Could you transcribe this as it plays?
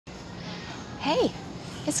Hey,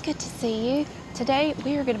 it's good to see you. Today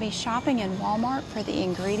we are going to be shopping in Walmart for the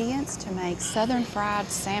ingredients to make southern fried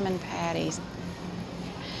salmon patties.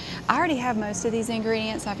 I already have most of these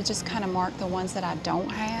ingredients. I've just kind of marked the ones that I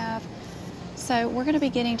don't have. So we're going to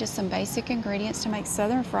be getting just some basic ingredients to make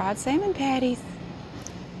southern fried salmon patties.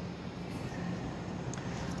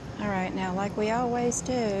 All right, now like we always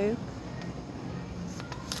do,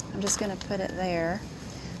 I'm just going to put it there.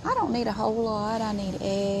 I don't need a whole lot. I need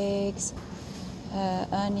eggs,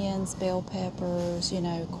 onions, bell peppers,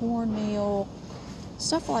 cornmeal,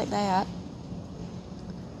 stuff like that.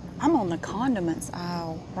 I'm on the condiments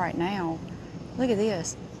aisle right now. Look at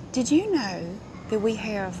this. Did you know that we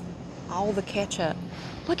have all the ketchup?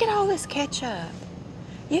 Look at all this ketchup.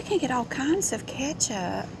 You can get all kinds of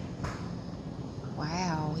ketchup.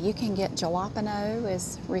 Wow, you can get jalapeno,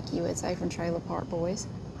 as Ricky would say from Trailer Park Boys,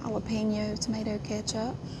 jalapeno tomato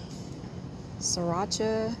ketchup,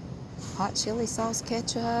 sriracha, hot chili sauce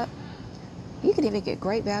ketchup. You could even get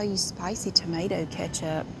Great Value spicy tomato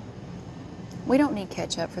ketchup. We don't need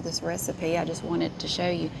ketchup for this recipe. I just wanted to show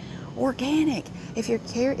you. Organic. If you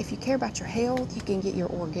care about your health, you can get your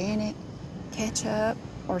organic ketchup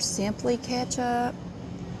or simply ketchup.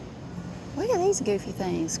 Look at these goofy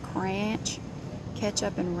things. Crunch,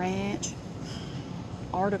 ketchup and ranch,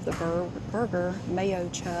 Art of the Burger, mayo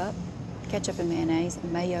chup, ketchup and mayonnaise,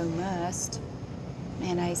 mayo must,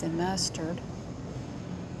 mayonnaise and mustard,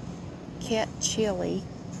 ket chili,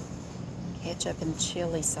 ketchup and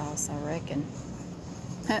chili sauce, I reckon.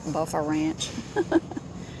 Buffalo Ranch.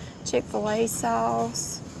 Chick-fil-A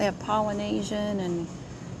sauce. They have Polynesian and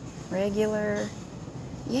regular.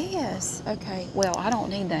 Yes, okay. Well, I don't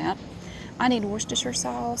need that. I need Worcestershire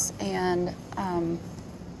sauce and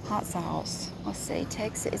hot sauce. Let's see,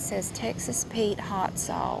 it says Texas Pete hot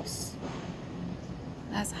sauce.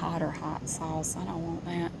 That's hotter hot sauce. I don't want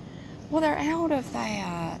that. Well, they're out of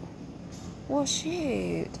that. Well,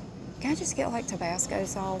 shoot. Can I just get like Tabasco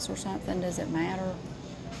sauce or something? Does it matter?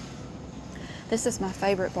 This is my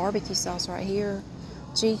favorite barbecue sauce right here.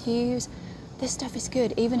 G. Hughes. This stuff is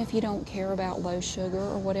good, even if you don't care about low sugar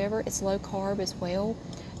or whatever. It's low carb as well.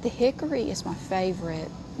 The hickory is my favorite.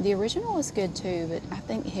 The original is good too, but I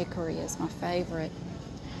think hickory is my favorite.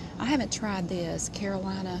 I haven't tried this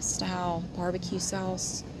Carolina style barbecue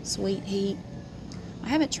sauce, sweet heat. I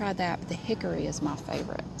haven't tried that, but the hickory is my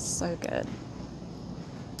favorite. So good.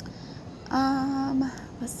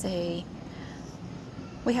 Let's see.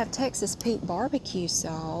 We have Texas Pete barbecue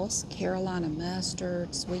sauce, Carolina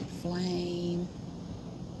mustard, sweet flame.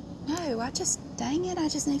 No, dang it, I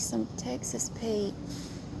just need some Texas Pete.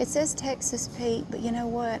 It says Texas Pete, but you know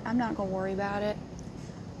what? I'm not gonna worry about it.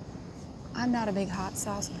 I'm not a big hot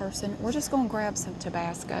sauce person. We're just gonna grab some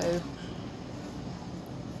Tabasco.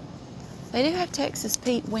 They do have Texas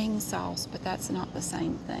Pete wing sauce, but that's not the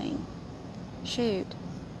same thing. Shoot.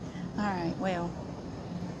 All right, well.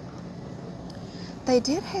 They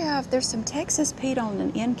did have, there's some Texas Pete on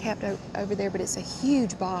an end cap over there, but it's a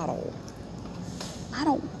huge bottle. I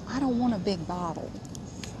don't want a big bottle.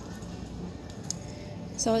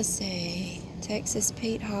 So let's see, Texas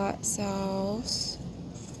Pete hot sauce.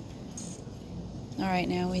 All right,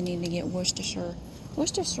 now we need to get Worcestershire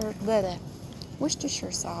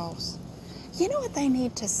sauce. You know what they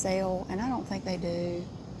need to sell, and I don't think they do?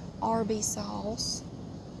 Arby's sauce.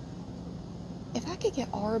 If I could get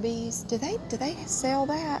Arby's, do they sell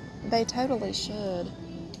that? They totally should.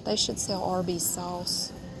 They should sell Arby's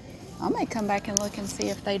sauce. I may come back and look and see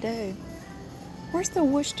if they do. Where's the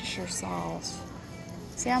Worcestershire sauce?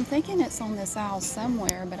 See, I'm thinking it's on this aisle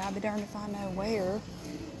somewhere, but I'll be darned if I know where.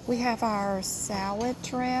 We have our salad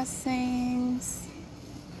dressings.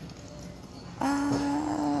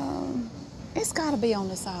 It's got to be on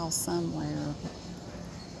this aisle somewhere.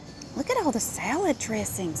 Look at all the salad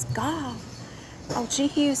dressings. God. Oh, G.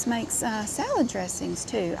 Hughes makes salad dressings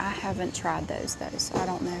too. I haven't tried those though, so I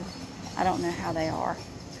don't know how they are.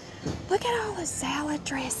 Look at all the salad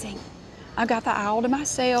dressing. I got the aisle to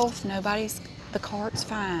myself. The cart's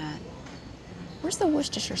fine. Where's the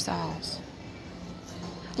Worcestershire sauce?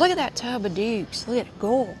 Look at that tub of Dukes. Look at it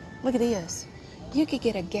go. Look at this. You could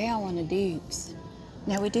get a gallon of Dukes.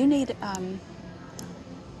 Now we do need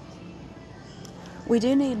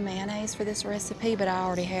mayonnaise for this recipe, but I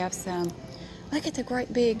already have some. Look at the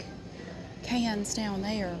great big cans down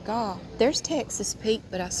there. God, there's Texas Pete,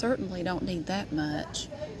 but I certainly don't need that much.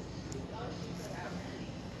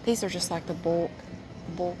 These are just like the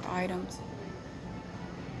bulk items.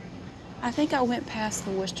 I think I went past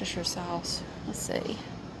the Worcestershire sauce. Let's see.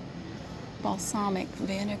 Balsamic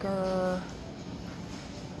vinegar.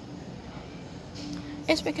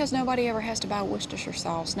 It's because nobody ever has to buy Worcestershire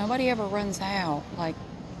sauce. Nobody ever runs out. Like,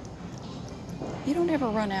 you don't ever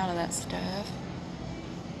run out of that stuff.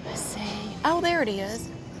 Let's see. Oh, there it is.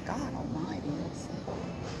 God almighty. Let's see.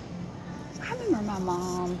 I remember my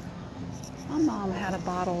mom. My mom had a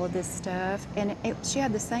bottle of this stuff, and she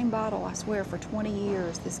had the same bottle, I swear, for 20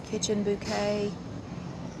 years. This kitchen bouquet.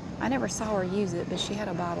 I never saw her use it, but she had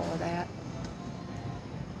a bottle of that.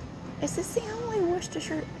 Is this the only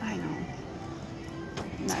Worcestershire? Hang on.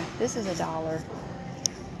 No, this is $1.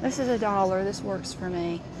 This is $1. This works for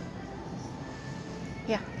me.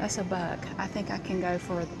 Yeah, that's $1. I think I can go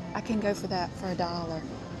for that for $1.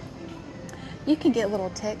 You can get little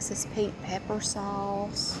Texas Pete pepper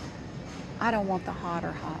sauce. I don't want the hot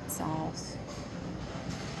or hot sauce.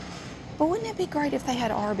 But wouldn't it be great if they had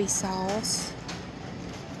Arby's sauce?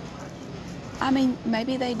 I mean,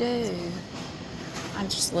 maybe they do. I'm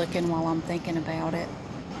just looking while I'm thinking about it.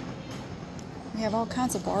 We have all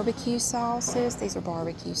kinds of barbecue sauces. These are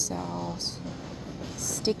barbecue sauce.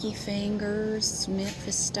 Sticky Fingers,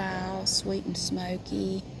 Memphis style, sweet and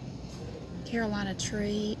smoky. Carolina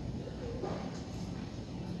Treat.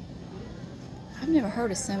 I've never heard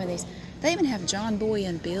of some of these. They even have John Boy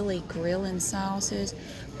and Billy grilling sauces.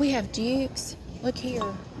 We have Duke's, look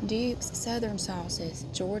here, Duke's Southern sauces,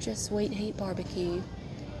 Georgia Sweet Heat Barbecue,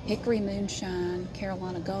 Hickory Moonshine,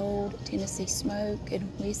 Carolina Gold, Tennessee Smoke and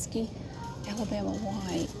Whiskey, Alabama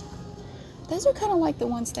White. Those are kind of like the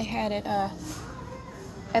ones they had at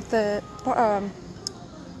the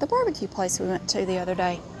barbecue place we went to the other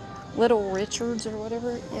day. Little Richards or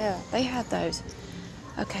whatever. Yeah, they had those.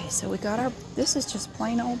 Okay, so we got our, this is just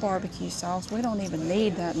plain old barbecue sauce. We don't even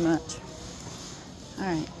need that much. All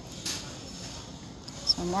right.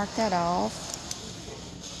 So mark that off.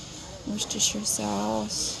 Worcestershire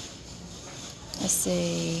sauce. Let's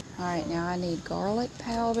see. All right, now I need garlic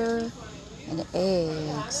powder and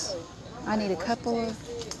eggs. I need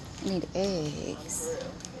eggs.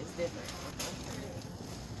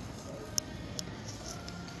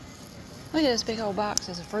 Look at those big old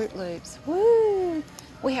boxes of Fruit Loops. Woo!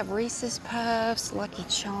 We have Reese's Puffs, Lucky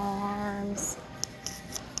Charms.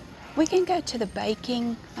 We can go to the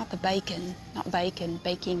baking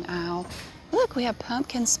aisle. Look, we have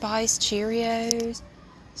pumpkin spice Cheerios,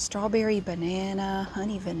 strawberry banana,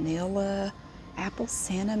 honey vanilla, apple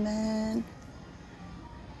cinnamon.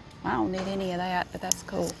 I don't need any of that, but that's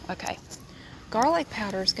cool. Okay. Garlic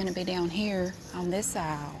powder is going to be down here on this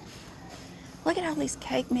aisle. Look at all these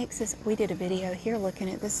cake mixes. We did a video here looking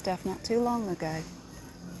at this stuff not too long ago.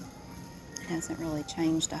 It hasn't really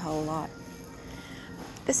changed a whole lot.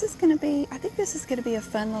 This is going to be, I think this is going to be a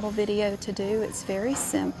fun little video to do. It's very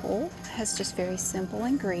simple. It has just very simple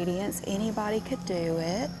ingredients. Anybody could do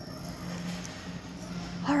it.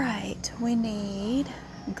 All right, we need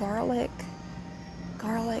garlic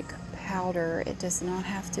powder. It does not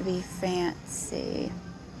have to be fancy.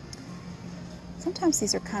 Sometimes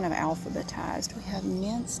these are kind of alphabetized. We have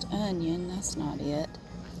minced onion, that's not it.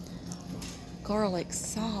 Garlic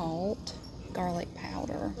salt, garlic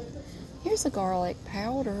powder. Here's the garlic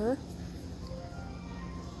powder.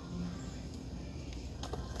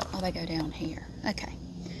 Oh, they go down here. Okay.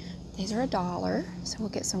 These are $1, so we'll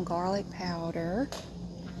get some garlic powder.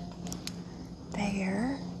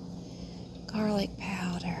 There. Garlic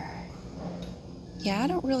powder. Yeah, I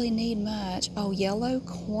don't really need much. Oh, yellow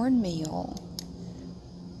cornmeal.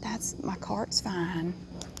 My cart's fine.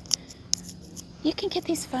 You can get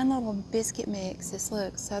these fun little biscuit mixes.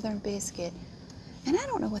 Look, Southern Biscuit. And I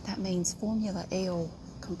don't know what that means. Formula L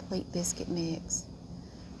complete biscuit mix.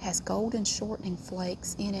 Has golden shortening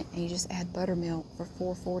flakes in it, and you just add buttermilk for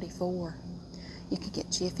 $4.44. You could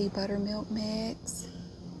get Jiffy buttermilk mix,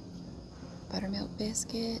 buttermilk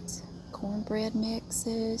biscuits, cornbread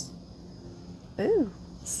mixes. Ooh,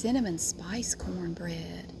 cinnamon spice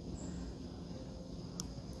cornbread.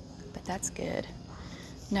 But that's good.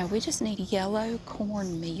 No, we just need yellow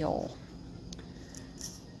cornmeal.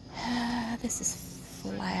 This is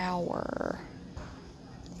flour.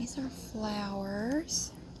 These are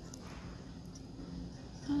flours.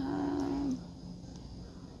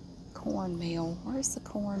 Cornmeal. Where's the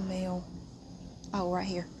cornmeal? Oh, right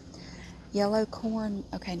here. Yellow corn.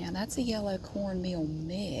 Okay, now that's a yellow cornmeal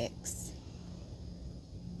mix.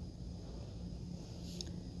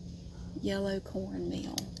 Yellow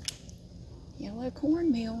cornmeal. Yellow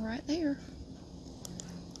cornmeal right there.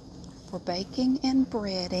 For baking and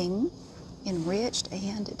breading, enriched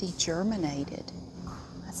and degerminated.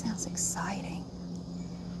 That sounds exciting.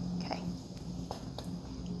 Okay.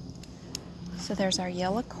 So there's our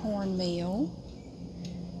yellow cornmeal.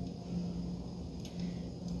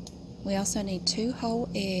 We also need 2 whole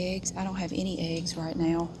eggs. I don't have any eggs right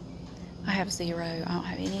now. I have 0. I don't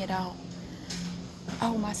have any at all.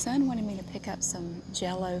 Oh, my son wanted me to pick up some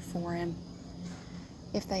Jell-O for him,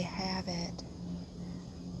 if they have it.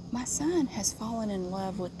 My son has fallen in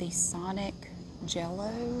love with the Sonic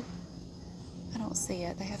Jell-O. I don't see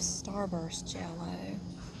it. They have Starburst Jell-O.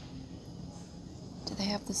 Do they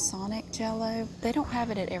have the Sonic Jell-O? They don't have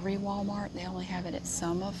it at every Walmart. They only have it at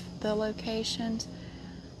some of the locations.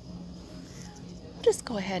 We'll just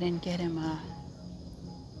go ahead and get him a...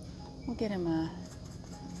 We'll get him a...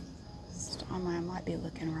 I might be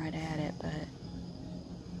looking right at it, but...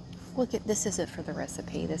 Look at, this isn't for the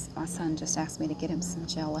recipe. This, my son just asked me to get him some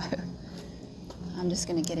Jell-O. I'm just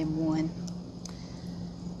gonna get him one.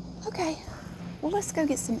 Okay, well, let's go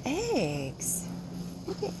get some eggs.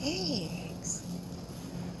 Look at eggs.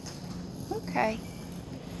 Okay,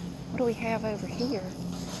 what do we have over here?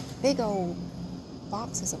 Big old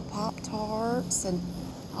boxes of Pop-Tarts and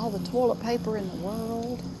all the toilet paper in the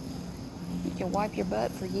world. You can wipe your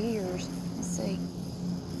butt for years. Let's see.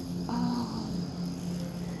 Oh,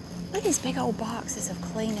 look at these big old boxes of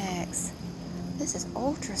Kleenex. This is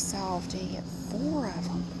ultra soft. You get 4 of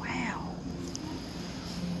them. Wow.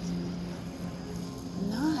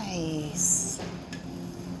 Nice.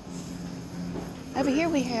 Over here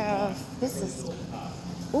we have, this is,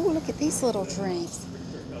 oh, look at these little drinks.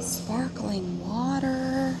 Sparkling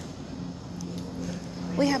water.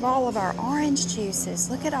 We have all of our orange juices.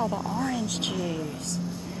 Look at all the orange juice.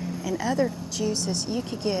 And other juices, you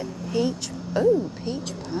could get peach, ooh,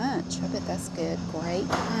 peach punch. I bet that's good. Grape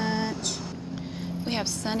punch. We have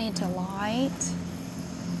Sunny Delight.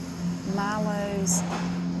 Milo's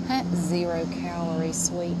 0 calorie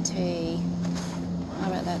sweet tea.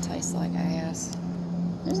 I bet that tastes like ass.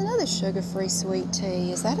 There's another sugar-free sweet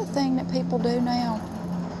tea. Is that a thing that people do now?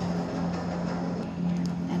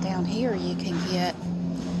 And down here you can get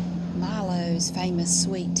Milo's famous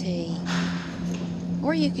sweet tea.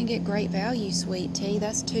 Or you can get Great Value sweet tea.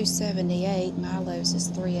 That's $2.78. Milo's is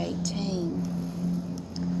 $3.18.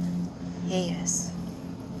 Yes.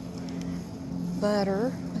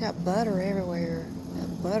 Butter. We got butter everywhere.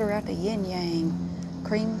 Got butter out the yin yang.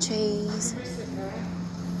 Cream cheese.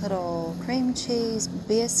 Little cream cheese,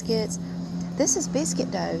 biscuits. This is biscuit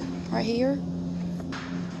dough right here.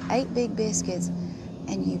 8 big biscuits.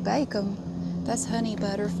 And you bake them. That's honey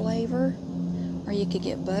butter flavor. Or you could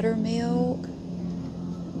get buttermilk.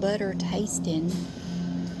 Butter tasting,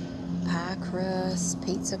 pie crust,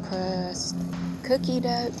 pizza crust, cookie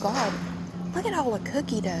dough. God, look at all the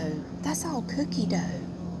cookie dough. That's all cookie dough.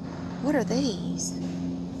 What are these?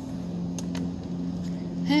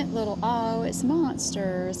 Hint little, oh, it's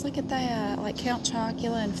monsters. Look at that, like Count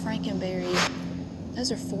Chocula and Frankenberry.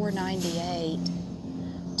 Those are $4.98.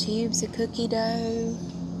 Tubes of cookie dough.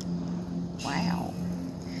 Wow.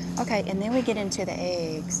 Okay, and then we get into the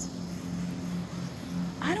eggs.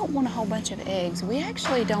 I don't want a whole bunch of eggs. We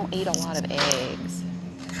actually don't eat a lot of eggs.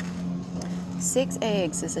 6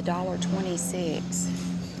 eggs is $1.26.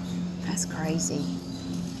 That's crazy.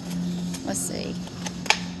 Let's see.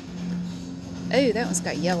 Ooh, that one's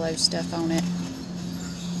got yellow stuff on it.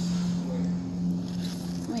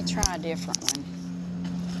 Let me try a different one.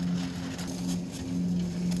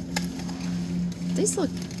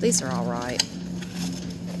 These are all right.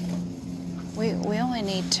 We only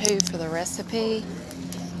need 2 for the recipe.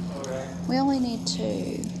 We only need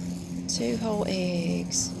 2 whole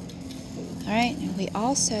eggs. All right, and we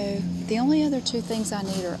also, the only other 2 things I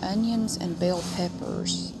need are onions and bell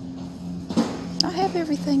peppers. I have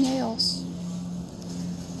everything else.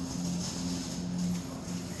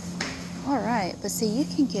 All right, but see, you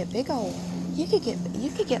can get big old, you could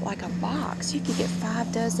get like a box. You could get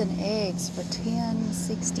 5 dozen eggs for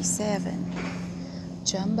 $10.67.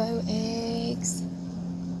 Jumbo eggs,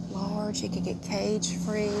 large. You could get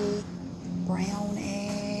cage-free. Brown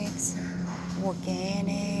eggs,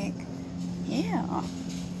 organic. Yeah,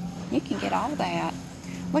 you can get all that.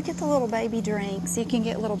 Look at the little baby drinks. You can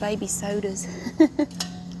get little baby sodas.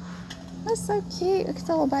 That's so cute. Look at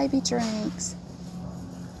the little baby drinks.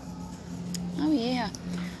 Oh yeah,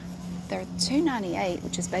 they're $2.98,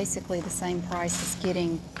 which is basically the same price as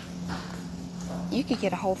getting, you could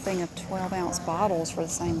get a whole thing of 12-ounce bottles for the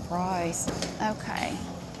same price. Okay.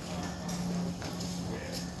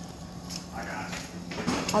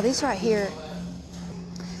 Oh, these right here,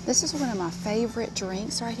 this is one of my favorite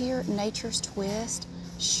drinks right here, Nature's Twist,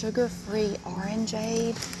 sugar-free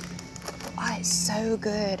orangeade. Oh, it's so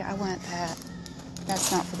good. I want that.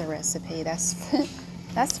 That's not for the recipe. That's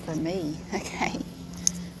for me. Okay.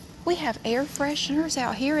 We have air fresheners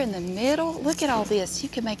out here in the middle. Look at all this. You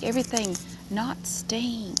can make everything not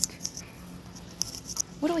stink.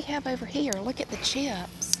 What do we have over here? Look at the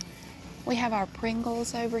chips. We have our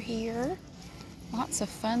Pringles over here. Lots of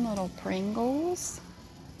fun little Pringles.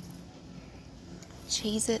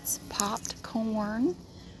 Cheez-Its popped corn.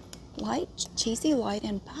 Light, cheesy, light,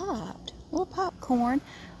 and popped. Little popcorn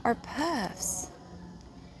or puffs.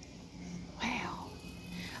 Wow.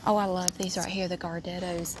 Oh, I love these right here, the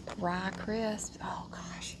Gardetto's Rye Crisps. Oh,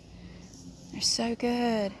 gosh. They're so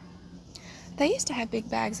good. They used to have big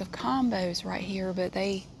bags of combos right here, but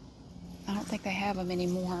I don't think they have them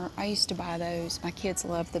anymore. I used to buy those. My kids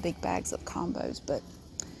love the big bags of combos, but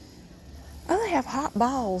oh, they have hot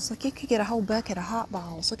balls. Look, you could get a whole bucket of hot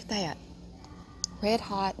balls. Look at that. Red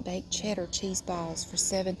hot baked cheddar cheese balls for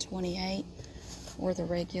 $7.28, or the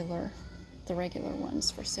regular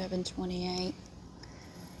ones for $7.28.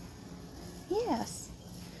 Yes.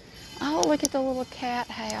 Oh, look at the little cat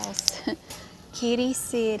house. Kitty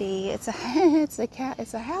City. It's a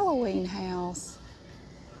Halloween house.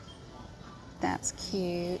 That's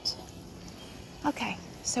cute. Okay,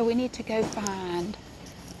 so we need to go find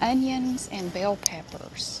onions and bell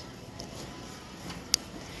peppers.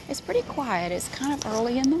 It's pretty quiet. It's kind of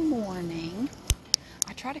early in the morning.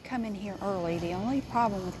 I try to come in here early. The only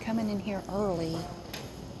problem with coming in here early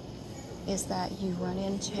is that you run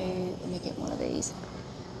into, let me get one of these.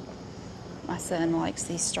 My son likes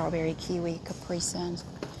these strawberry kiwi Capri Suns.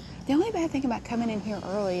 The only bad thing about coming in here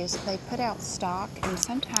early is they put out stock, and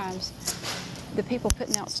sometimes the people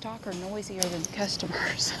putting out stock are noisier than the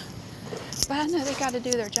customers. But I know they got to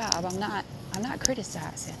do their job. I'm not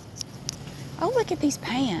criticizing. Oh, look at these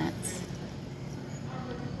pants.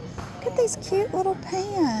 Look at these cute little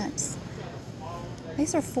pants.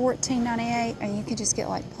 These are $14.98, and you can just get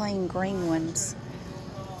like plain green ones.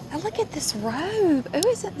 Oh, look at this robe. Oh,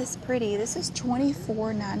 isn't this pretty? This is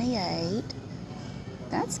 $24.98.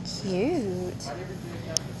 That's cute.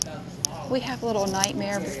 We have little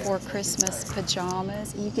Nightmare Before Christmas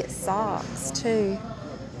pajamas. You get socks too.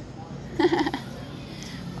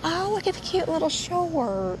 Oh, look at the cute little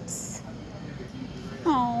shorts.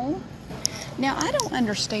 Oh. Now, I don't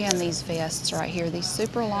understand these vests right here. These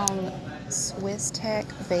super long Swiss Tech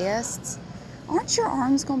vests. Aren't your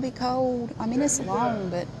arms going to be cold? I mean, it's long,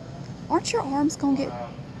 but aren't your arms going to get...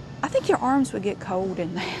 I think your arms would get cold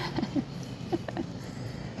in that.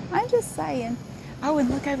 I'm just saying. Oh, and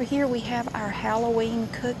look over here. We have our Halloween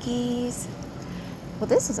cookies. Well,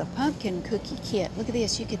 this is a pumpkin cookie kit. Look at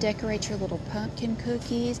this. You could decorate your little pumpkin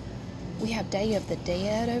cookies. We have Day of the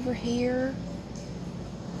Dead over here.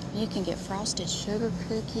 You can get frosted sugar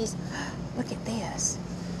cookies. Look at this.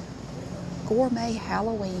 Gourmet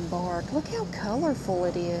Halloween bark. Look how colorful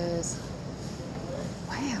it is.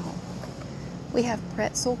 Wow. We have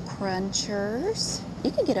pretzel crunchers.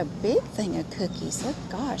 You can get a big thing of cookies. Look,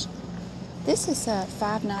 gosh. This is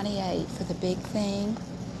 $5.98 for the big thing.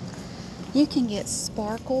 You can get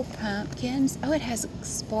sparkle pumpkins. Oh, it has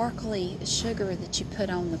sparkly sugar that you put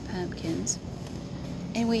on the pumpkins.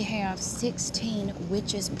 And we have 16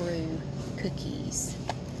 Witch's Brew cookies.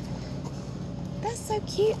 That's so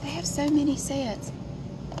cute. They have so many sets.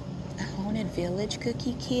 A Haunted Village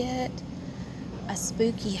cookie kit. A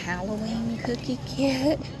spooky Halloween cookie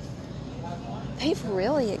kit. They've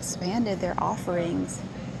really expanded their offerings.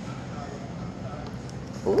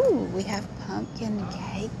 Ooh, we have pumpkin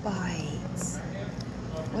cake bites.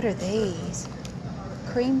 What are these?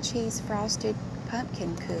 Cream cheese frosted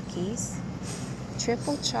pumpkin cookies.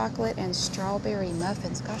 Triple chocolate and strawberry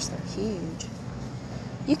muffins. Gosh, they're huge.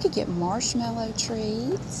 You could get marshmallow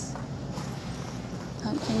treats.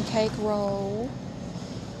 Pumpkin cake roll.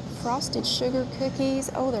 Frosted sugar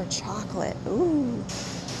cookies. Oh, they're chocolate. Ooh.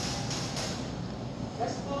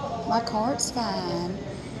 My cart's fine.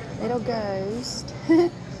 Little ghost.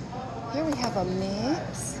 Here we have a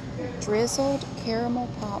mix. Drizzled caramel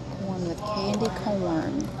popcorn with candy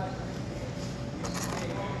corn.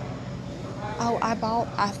 Oh, I've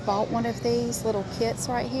bought one of these little kits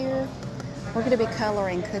right here. We're going to be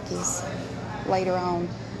coloring cookies later on.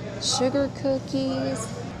 Sugar cookies.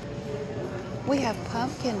 We have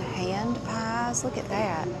pumpkin hand pies. Look at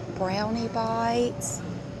that. Brownie bites.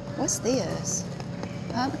 What's this?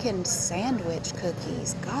 Pumpkin sandwich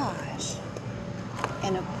cookies. Gosh.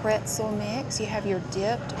 And a pretzel mix. You have your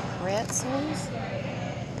dipped pretzels.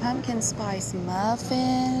 Pumpkin spice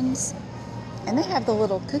muffins. And they have the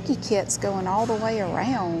little cookie kits going all the way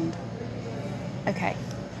around. Okay,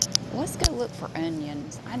 let's go look for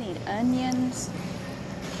onions. I need onions.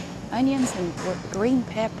 Onions and green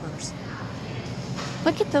peppers.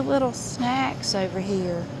 Look at the little snacks over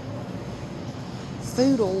here.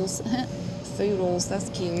 Foodles. Foodles, that's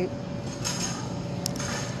cute.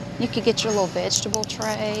 You could get your little vegetable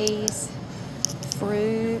trays.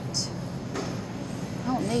 fruit.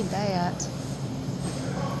 I don't need that.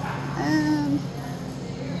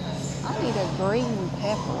 I need a green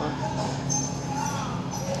pepper.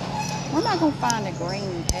 Where am I going to find a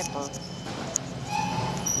green pepper?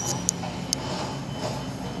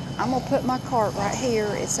 I'm going to put my cart right here.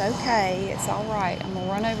 It's okay. It's all right. I'm going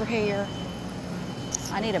to run over here.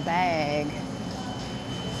 I need a bag.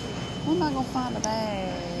 Where am I going to find a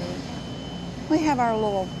bag? We have our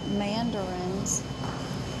little mandarins.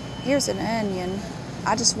 Here's an onion.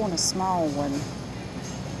 I just want a small one.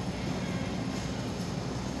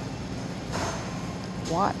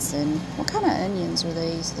 Watson. What kind of onions are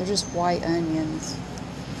these? They're just white onions.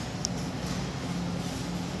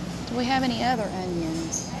 Do we have any other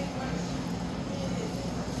onions?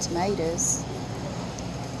 Tomatoes.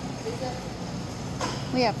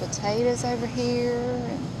 We have potatoes over here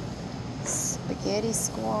and spaghetti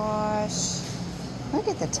squash. Look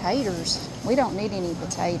at the taters. We don't need any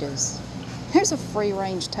potatoes. There's a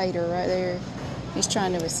free-range tater right there. He's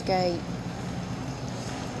trying to escape.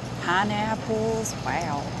 Pineapples.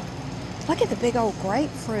 Wow. Look at the big old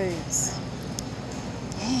grapefruits.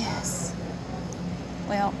 Yes.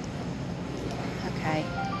 Well, okay.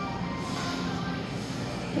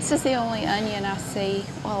 This is the only onion I see.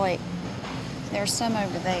 Oh, wait. There's some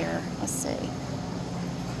over there. Let's see.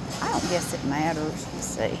 I don't guess it matters. Let's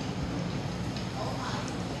see.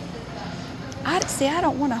 I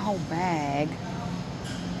don't want a whole bag.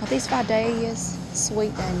 Are these Vidalias?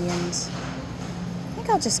 Sweet onions. I think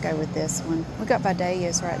I'll just go with this one. We got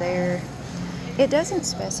Vidalias right there. It doesn't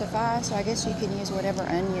specify, so I guess you can use whatever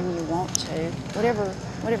onion you want to.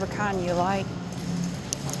 Whatever kind you like.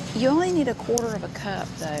 You only need 1/4 of a cup,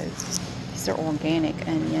 though. These are organic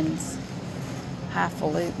onions.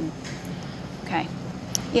 Highfalutin. Okay.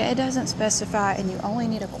 Yeah, it doesn't specify, and you only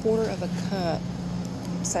need 1/4 of a cup.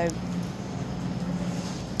 So,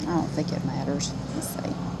 I don't think it matters. Let's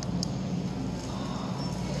see.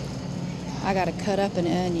 I gotta cut up an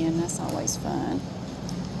onion. That's always fun.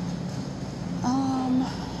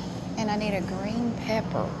 And I need a green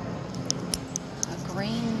pepper. A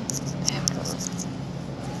green pepper.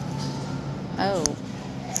 Oh.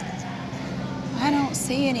 I don't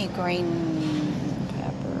see any green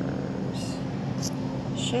peppers.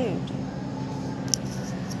 Shoot.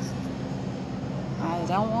 I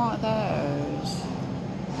don't want those.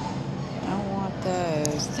 Don't want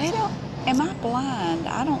those. They don't. Am I blind?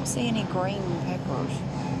 I don't see any green peppers.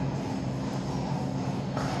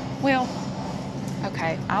 Well,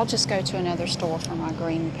 okay. I'll just go to another store for my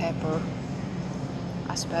green pepper,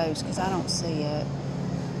 I suppose, because I don't see it.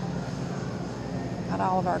 Got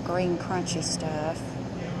all of our green crunchy stuff.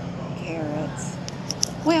 Carrots.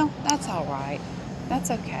 Well, that's all right.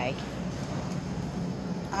 That's okay.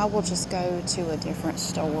 I will just go to a different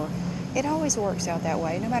store. It always works out that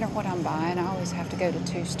way. No matter what I'm buying, I always have to go to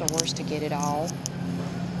 2 stores to get it all.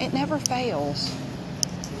 It never fails.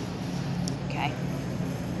 Okay.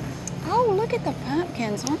 Oh, look at the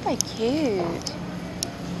pumpkins. Aren't they cute?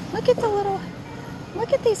 Look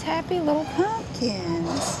at these happy little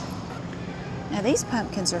pumpkins. Now these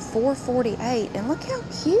pumpkins are $4.48, and look how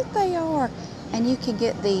cute they are. And you can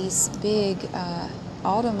get these big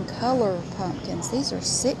autumn color pumpkins. These are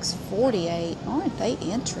 $6.48. Aren't they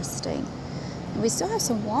interesting? And we still have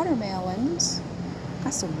some watermelons.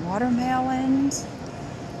 Got some watermelons.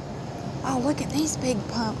 Oh, look at these big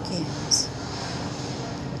pumpkins.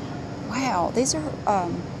 Wow, these are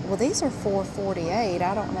well, these are $4.48.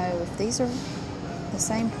 I don't know if these are the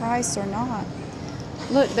same price or not.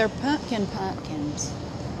 Look, they're pumpkins.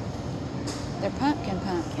 They're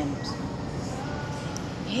pumpkins.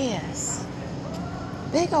 Yes.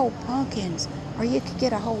 Big old pumpkins. Or you could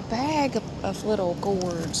get a whole bag of little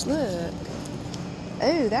gourds. Look.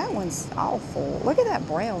 Oh, that one's awful. Look at that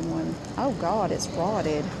brown one. Oh, God, it's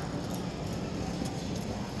rotted.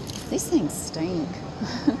 These things stink.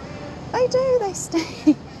 They do. They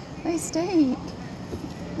stink. They stink.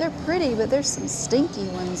 They're pretty, but there's some stinky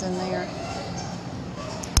ones in there.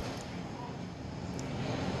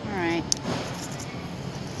 All right.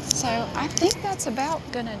 So I think that's about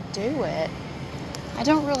gonna do it. I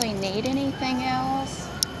don't really need anything else.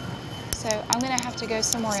 So I'm gonna have to go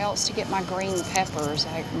somewhere else to get my green peppers.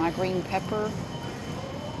 My green pepper,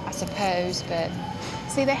 I suppose, but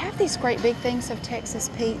see, they have these great big things of Texas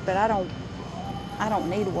Pete, but I don't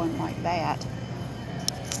need one like that.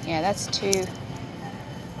 Yeah, that's too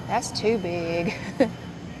big.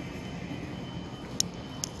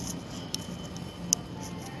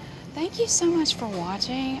 Thank you so much for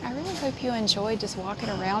watching. I really hope you enjoyed just walking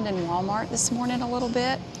around in Walmart this morning a little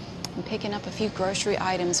bit and picking up a few grocery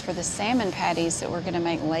items for the salmon patties that we're gonna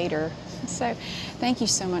make later. So thank you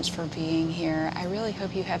so much for being here. I really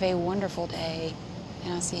hope you have a wonderful day,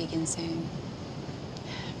 and I'll see you again soon.